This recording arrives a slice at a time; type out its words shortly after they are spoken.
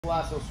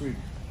Lasso sweep.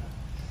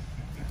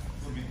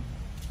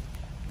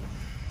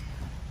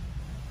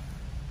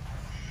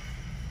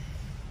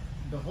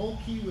 The whole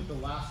key with the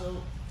lasso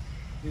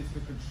is to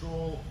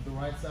control the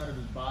right side of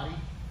his body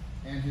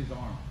and his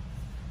arm.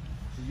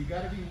 So you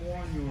got to be more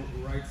on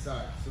your right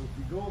side. So if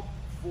you go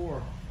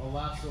for a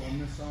lasso on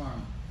this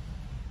arm,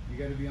 you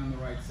got to be on the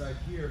right side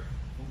here.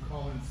 From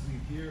collar and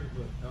sleeve here,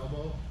 look,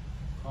 elbow,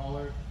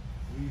 collar,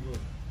 sleeve, look.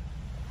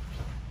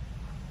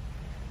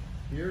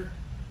 Here,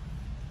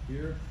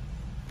 here,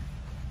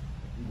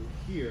 and go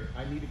here.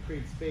 I need to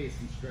create space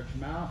and stretch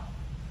them out.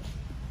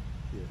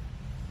 Here,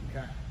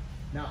 okay?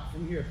 Now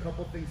from here, a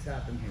couple things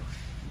happen here,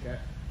 okay?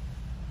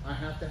 I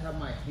have to have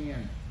my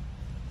hand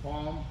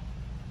palm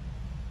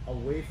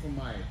away from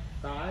my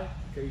thigh,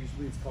 okay?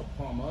 Usually it's called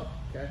palm up,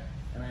 okay?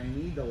 And I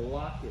need to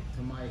lock it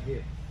to my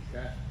hip,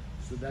 okay?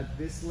 So that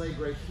this leg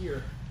right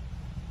here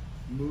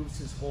moves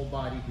his whole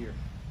body here.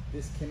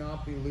 This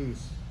cannot be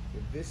loose.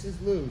 If this is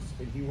loose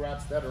and he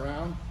wraps that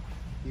around,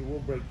 he will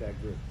break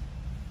that grip,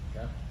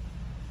 okay?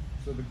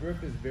 So the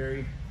grip is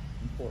very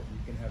important.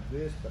 You can have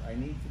this, but I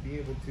need to be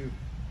able to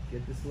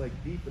get this leg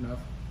deep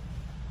enough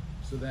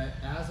so that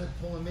as I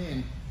pull him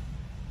in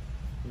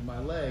with my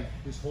leg,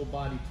 his whole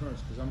body turns,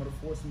 because I'm gonna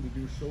force him to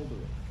do a shoulder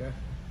roll, okay?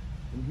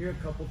 From here,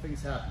 a couple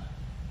things happen.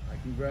 I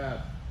can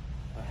grab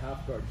a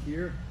half guard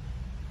here,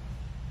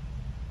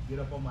 get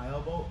up on my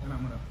elbow, and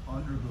I'm gonna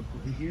underhook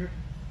right here,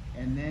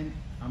 and then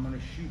I'm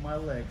gonna shoot my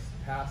legs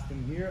past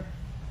him here,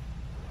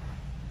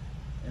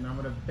 and I'm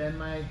gonna bend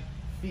my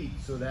feet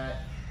so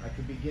that I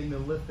can begin to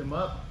lift him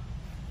up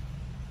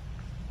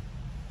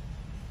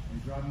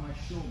and drive my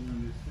shoulder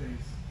in his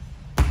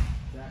face.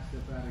 Back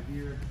step out of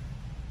here,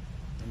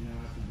 and now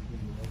I can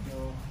begin to let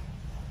go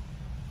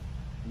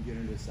and get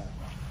into the side.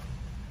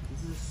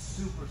 This is a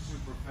super,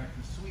 super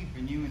effective sweep,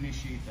 and you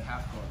initiate the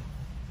half guard.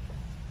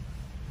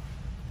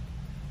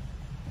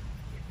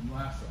 And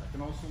lasso. I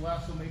can also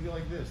lasso maybe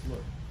like this.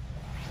 Look,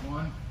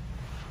 1,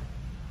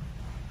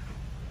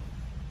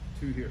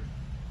 2 here.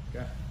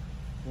 Okay,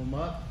 pull them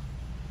up.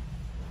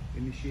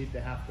 Initiate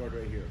the half guard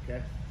right here.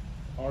 Okay,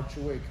 arch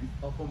away,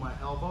 come up on my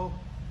elbow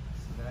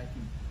so that I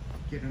can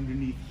get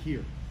underneath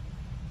here.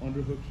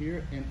 Underhook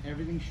here, and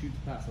everything shoots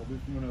past. I'll do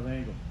it from another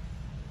angle.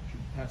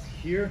 Shoot past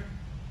here,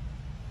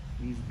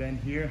 knees bend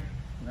here,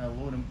 and I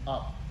load him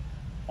up.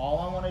 All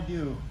I want to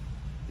do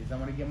is I'm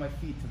going to get my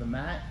feet to the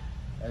mat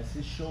as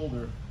his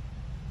shoulder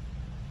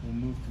will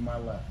move to my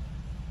left.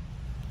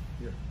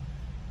 Here.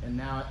 And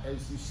now,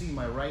 as you see,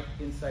 my right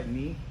inside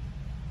knee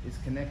is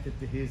connected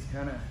to his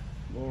kind of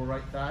lower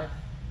right thigh,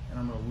 and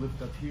I'm going to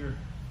lift up here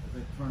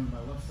as I turn to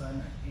my left side,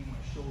 and I aim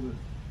my shoulder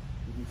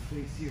with his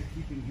face here,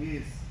 keeping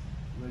his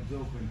legs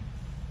open.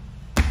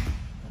 I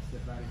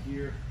step out of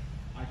here.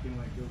 I can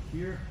let go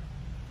here.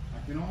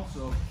 I can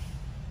also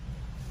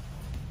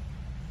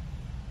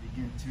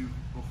begin to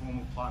go for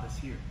omoplatas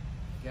here.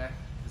 Okay?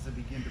 As I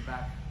begin to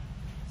back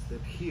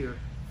step here,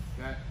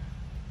 okay?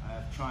 I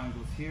have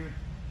triangles here.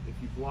 If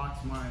he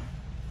blocks my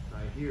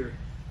right here,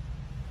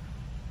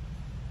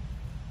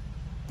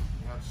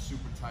 you have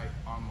super tight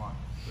arm lock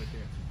right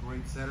there. It's a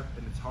great setup,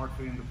 and it's hard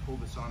for him to pull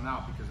this arm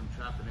out because I'm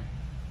trapping it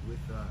with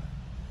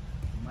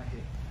my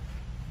hip.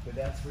 But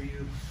that's for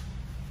you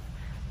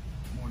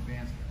more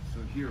advanced guys.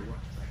 So here, what?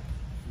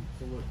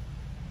 So look,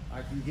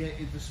 I can get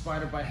into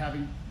spider by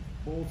having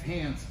both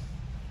hands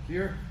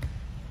here.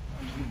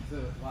 I'm going to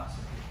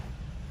lasso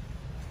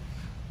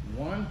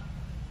here. 1,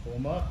 pull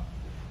them up,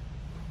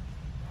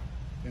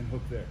 and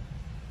hook there.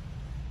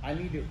 I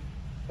need to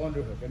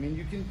underhook. I mean,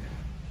 you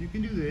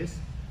can do this,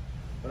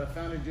 but I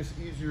found it just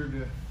easier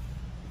to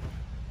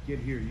get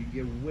here. You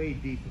get way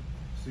deeper.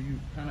 So you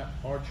kind of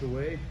arch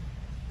away,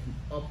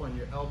 come up on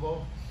your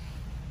elbow,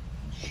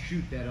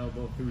 shoot that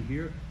elbow through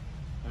here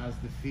as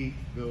the feet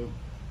go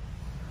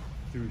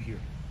through here,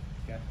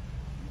 okay?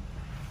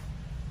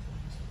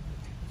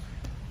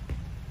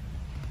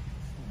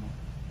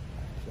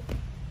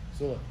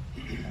 So look,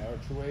 I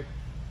arch away,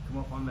 come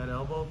up on that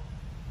elbow,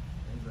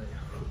 and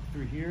I hook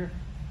through here,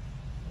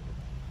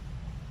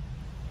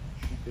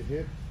 shoot the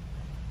hip,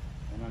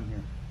 and I'm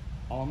here.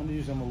 All I'm gonna do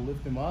is I'm gonna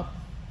lift him up,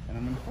 and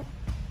I'm gonna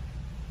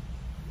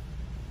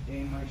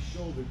aim my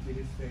shoulder to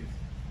his face,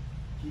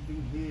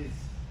 keeping his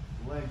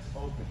legs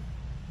open.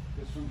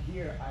 Because from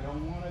here, I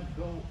don't want to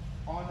go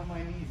onto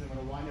my knees. I'm going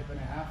to wind up in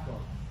a half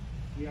guard.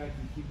 Here I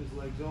can keep his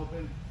legs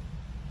open.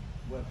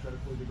 What, try to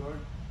close the guard?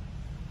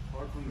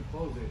 Hard for him to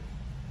close it.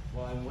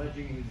 While I'm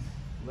wedging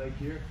his leg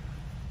here,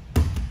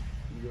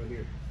 you go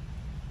here.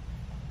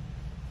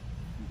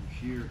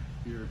 Here,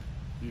 here,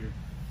 here,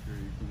 here.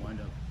 You can wind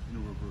up in a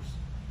reverse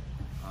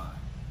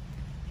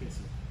kiss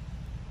it,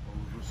 or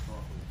reverse scarf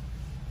it.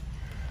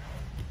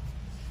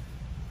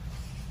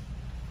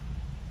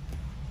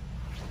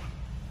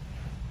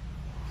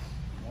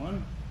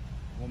 1,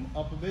 pull him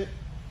up a bit,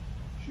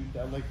 shoot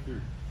that leg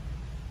through.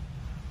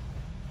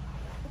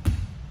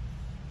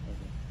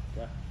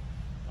 Okay.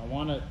 I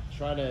want to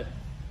try to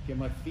get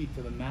my feet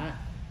to the mat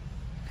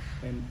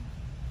and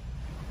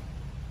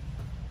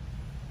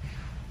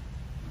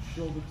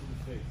shoulder to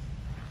the face.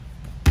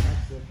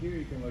 Back So here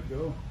you can let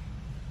go.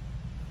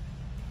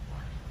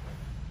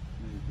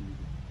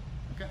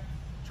 Okay,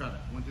 try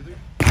that. 1, 2, 3.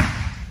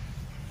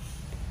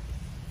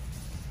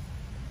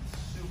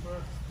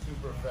 Super,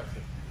 super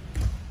effective.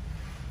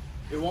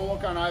 It won't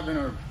work on Ivan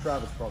or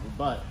Travis probably,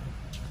 but